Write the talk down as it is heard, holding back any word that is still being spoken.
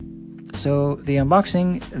So the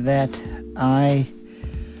unboxing that I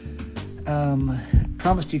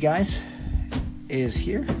promised you guys is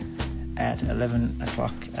here at 11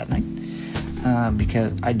 o'clock at night,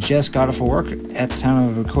 because I just got off of work at the time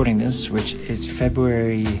of recording this, which is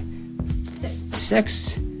February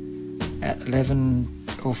 6th at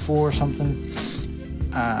 11:04 or something,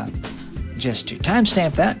 just to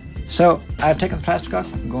timestamp that. So I've taken the plastic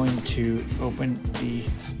off. I'm going to open the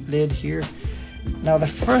lid here. Now, the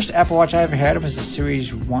first Apple Watch I ever had was the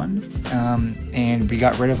Series 1, and we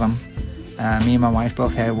got rid of them. Me and my wife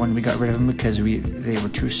both had one. We got rid of them because they were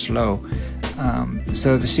too slow.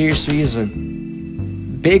 So the Series 3 is a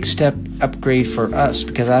big step upgrade for us,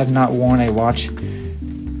 because I've not worn a watch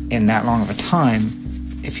in that long of a time,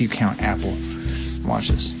 if you count Apple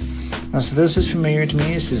watches. So this is familiar to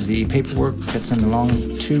me. This is the paperwork that's in the long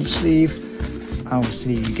tube sleeve.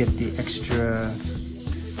 Obviously, you get the extra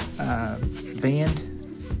band,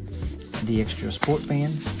 the extra sport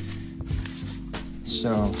band.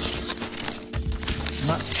 So I'm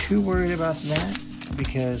not too worried about that,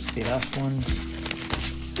 because the last one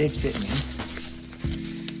did fit me.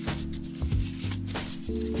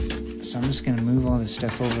 So I'm just going to move all this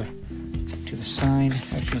stuff over to the side.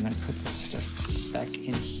 Actually, I'm going to put this stuff back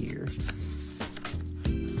in here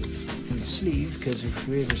in the sleeve, because if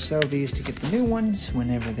we ever sell these to get the new ones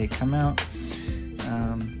whenever they come out,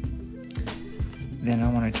 then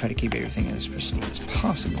I want to try to keep everything as pristine as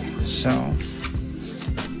possible. So,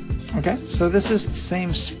 okay, so this is the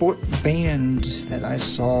same sport band that I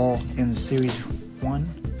saw in the Series 1.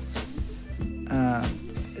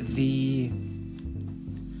 The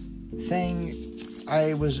thing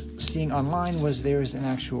I was seeing online was there's an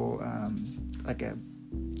actual, like a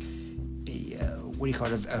what do you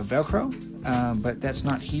call it, a Velcro, but that's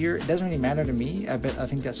not here. It doesn't really matter to me. I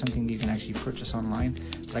think that's something you can actually purchase online.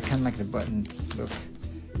 But I kind of like the button look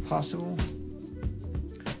possible.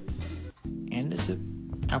 And it's an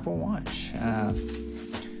Apple Watch.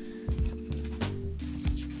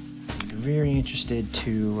 Very interested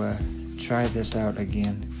to try this out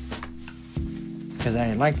again, because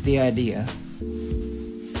I like the idea,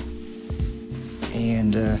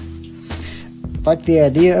 and like the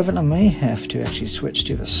idea of it. I may have to actually switch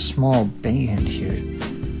to the small band here,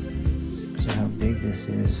 because of how big this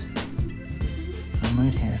is. I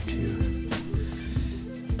might have to,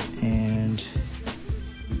 and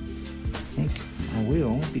I think I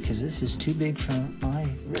will, because this is too big for my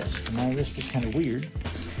wrist. My wrist is kind of weird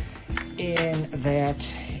in that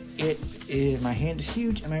my hand is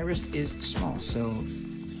huge and my wrist is small, so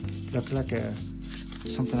it looked like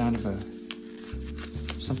something out of a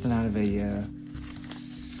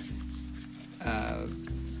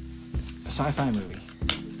sci-fi movie.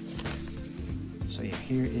 So yeah,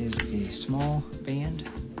 here is the small band.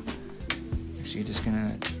 Actually, just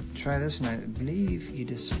gonna try this, and I believe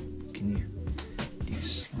can you do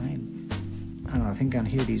slime? I don't know, I think down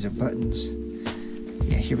here these are buttons.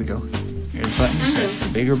 Yeah, here we go. Here's buttons. That's the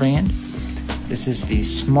bigger band. This is the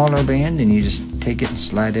smaller band, and you just take it and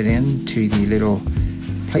slide it in to the little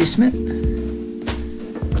placement.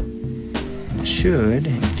 And it should,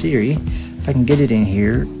 in theory, if I can get it in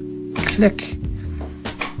here, click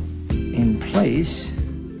in place,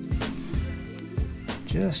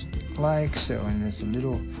 just like so. And there's a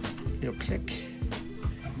little click.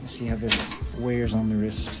 Let's see how this wears on the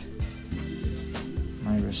wrist.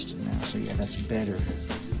 My wrist now. So yeah, that's better.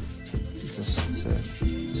 It's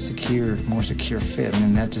a secure, more secure fit. And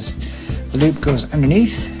then that just, the loop goes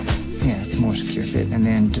underneath. Yeah, it's a more secure fit. And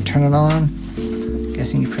then to turn it on, I'm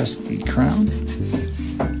guessing you press the crown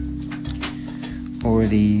or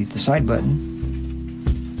the side button.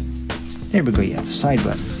 There we go. Yeah, the side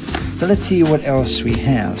button. So let's see what else we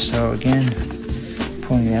have. So again,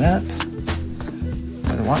 pulling that up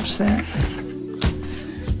with a watch set.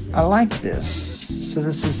 I like this. So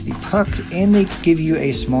this is the puck, and they give you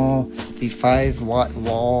a small, the 5-watt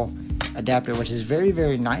wall adapter, which is very,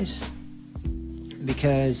 very nice,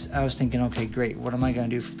 because I was thinking, okay, great, what am I going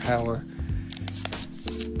to do for power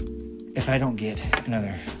if I don't get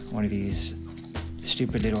another one of these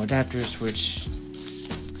stupid little adapters, which,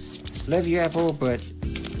 love you, Apple, but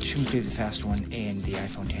shouldn't do the fast one in the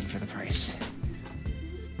iPhone 10 for the price.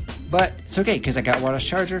 But it's okay, because I got a wireless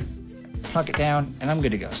charger, plunk it down, and I'm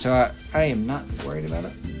good to go. So I am not worried about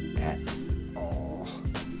it at all.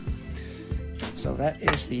 So that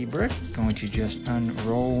is the brick. Going to just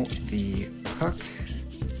unroll the puck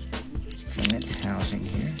from its housing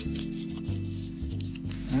here.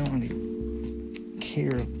 I don't really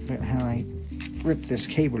care about how I rip this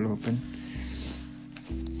cable open.